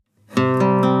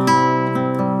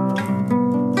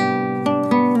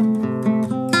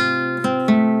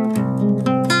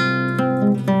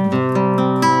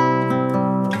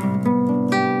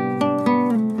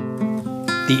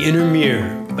The Inner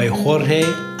Mirror by Jorge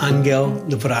Angel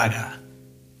Levraga.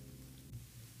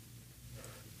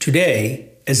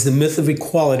 Today, as the myth of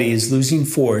equality is losing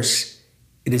force,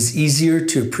 it is easier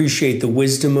to appreciate the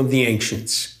wisdom of the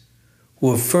ancients,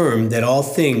 who affirmed that all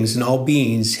things and all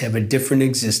beings have a different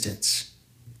existence.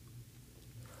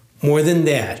 More than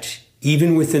that,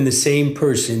 even within the same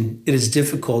person, it is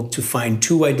difficult to find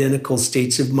two identical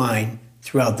states of mind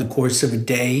throughout the course of a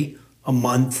day, a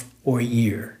month, or a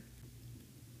year.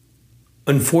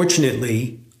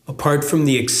 Unfortunately, apart from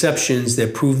the exceptions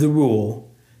that prove the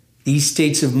rule, these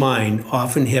states of mind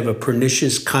often have a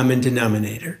pernicious common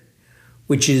denominator,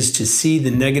 which is to see the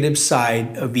negative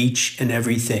side of each and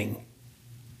everything.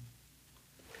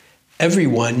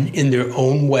 Everyone, in their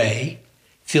own way,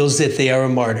 feels that they are a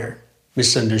martyr,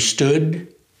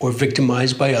 misunderstood, or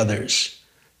victimized by others,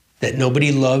 that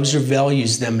nobody loves or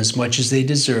values them as much as they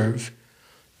deserve,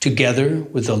 together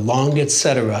with a long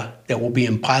etc. that will be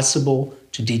impossible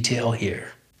to detail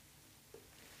here.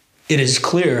 It is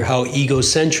clear how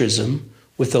egocentrism,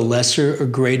 with a lesser or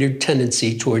greater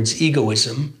tendency towards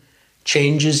egoism,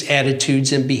 changes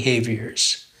attitudes and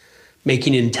behaviors,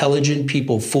 making intelligent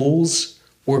people fools,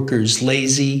 workers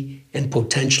lazy, and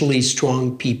potentially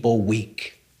strong people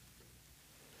weak.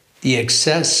 The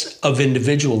excess of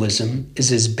individualism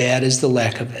is as bad as the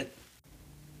lack of it.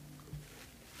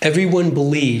 Everyone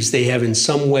believes they have in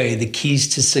some way the keys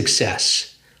to success,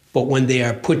 but when they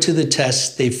are put to the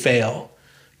test, they fail,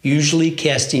 usually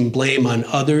casting blame on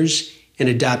others and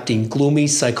adopting gloomy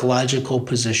psychological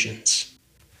positions.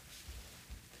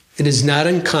 It is not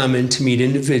uncommon to meet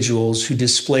individuals who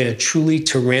display a truly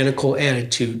tyrannical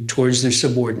attitude towards their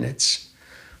subordinates,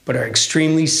 but are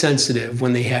extremely sensitive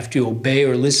when they have to obey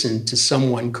or listen to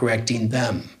someone correcting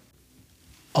them.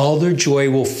 All their joy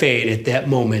will fade at that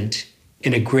moment,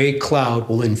 and a gray cloud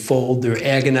will enfold their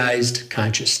agonized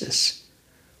consciousness,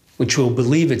 which will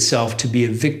believe itself to be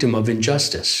a victim of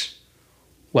injustice,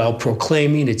 while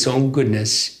proclaiming its own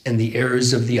goodness and the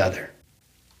errors of the other.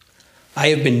 I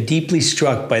have been deeply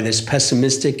struck by this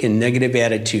pessimistic and negative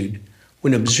attitude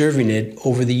when observing it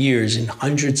over the years in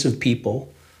hundreds of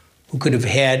people who could have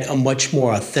had a much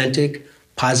more authentic,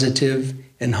 positive,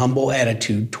 and humble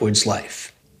attitude towards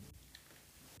life.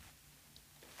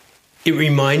 It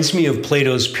reminds me of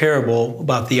Plato's parable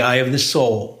about the eye of the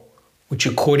soul, which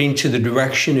according to the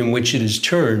direction in which it is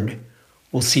turned,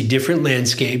 will see different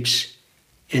landscapes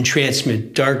and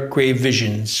transmit dark gray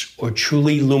visions or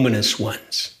truly luminous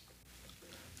ones.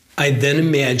 I then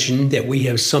imagine that we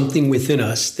have something within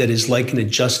us that is like an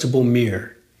adjustable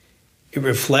mirror. It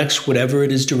reflects whatever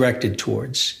it is directed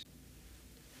towards.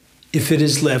 If it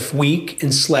is left weak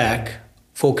and slack,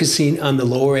 focusing on the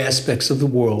lower aspects of the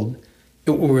world,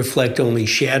 it will reflect only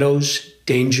shadows,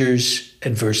 dangers,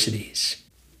 adversities.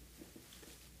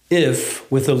 If,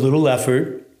 with a little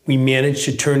effort, we manage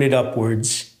to turn it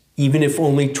upwards, even if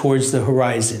only towards the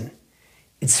horizon,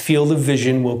 its field of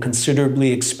vision will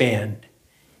considerably expand,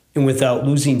 and without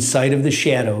losing sight of the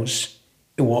shadows,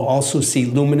 it will also see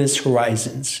luminous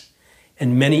horizons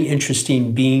and many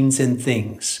interesting beings and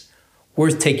things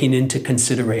worth taking into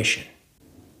consideration.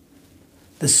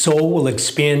 The soul will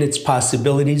expand its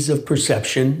possibilities of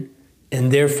perception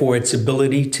and therefore its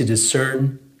ability to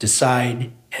discern,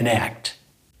 decide, and act.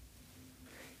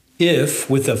 If,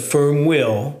 with a firm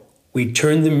will, we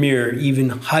turn the mirror even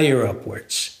higher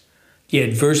upwards, the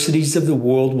adversities of the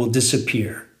world will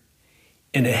disappear,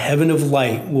 and a heaven of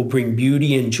light will bring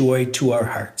beauty and joy to our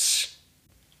hearts.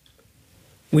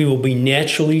 We will be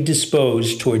naturally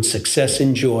disposed towards success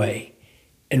and joy,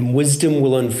 and wisdom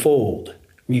will unfold,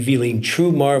 revealing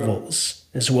true marvels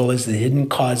as well as the hidden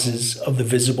causes of the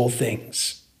visible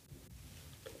things.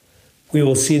 We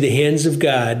will see the hands of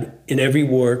God in every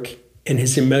work and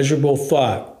his immeasurable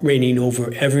thought reigning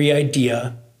over every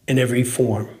idea and every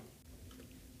form.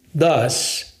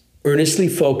 Thus, earnestly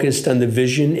focused on the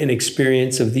vision and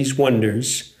experience of these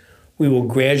wonders, we will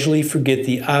gradually forget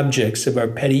the objects of our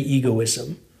petty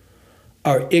egoism,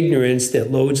 our ignorance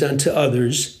that loads onto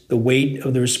others the weight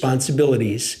of the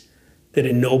responsibilities that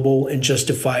ennoble and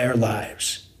justify our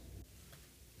lives.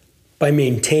 By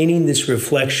maintaining this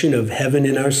reflection of heaven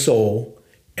in our soul,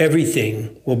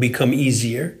 everything will become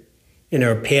easier, and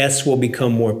our paths will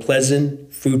become more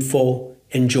pleasant, fruitful,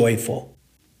 and joyful.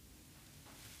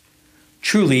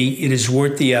 Truly, it is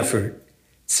worth the effort,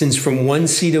 since from one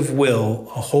seed of will,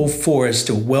 a whole forest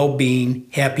of well-being,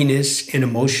 happiness, and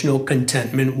emotional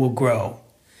contentment will grow,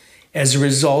 as a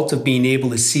result of being able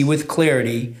to see with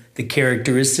clarity the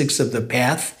characteristics of the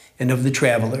path and of the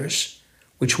travelers,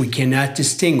 which we cannot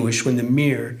distinguish when the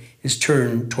mirror is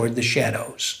turned toward the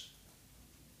shadows.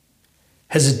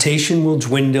 Hesitation will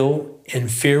dwindle,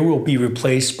 and fear will be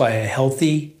replaced by a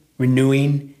healthy,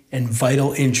 renewing, and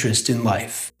vital interest in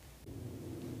life.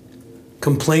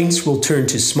 Complaints will turn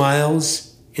to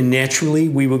smiles, and naturally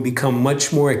we will become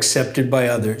much more accepted by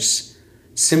others,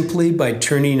 simply by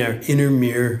turning our inner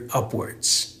mirror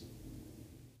upwards.